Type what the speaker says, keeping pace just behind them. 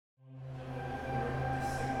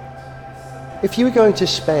If you were going to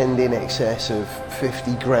spend in excess of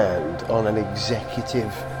 50 grand on an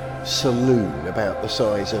executive saloon about the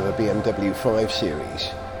size of a BMW 5 Series,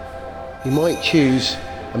 you might choose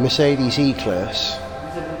a Mercedes E-Class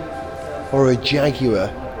or a Jaguar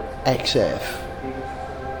XF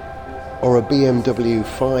or a BMW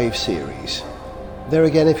 5 Series. There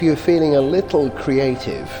again, if you're feeling a little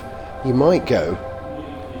creative, you might go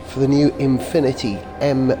for the new Infiniti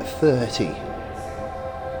M30.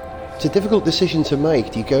 It's a difficult decision to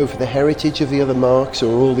make. Do you go for the heritage of the other marques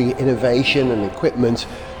or all the innovation and equipment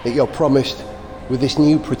that you're promised with this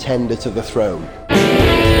new pretender to the throne? Oh,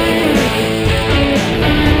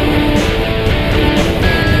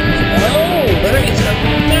 there is a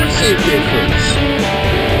massive difference.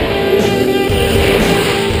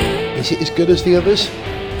 Is it as good as the others?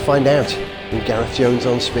 Find out in Gareth Jones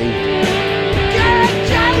on Speed. Gareth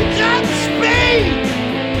Jones on Speed!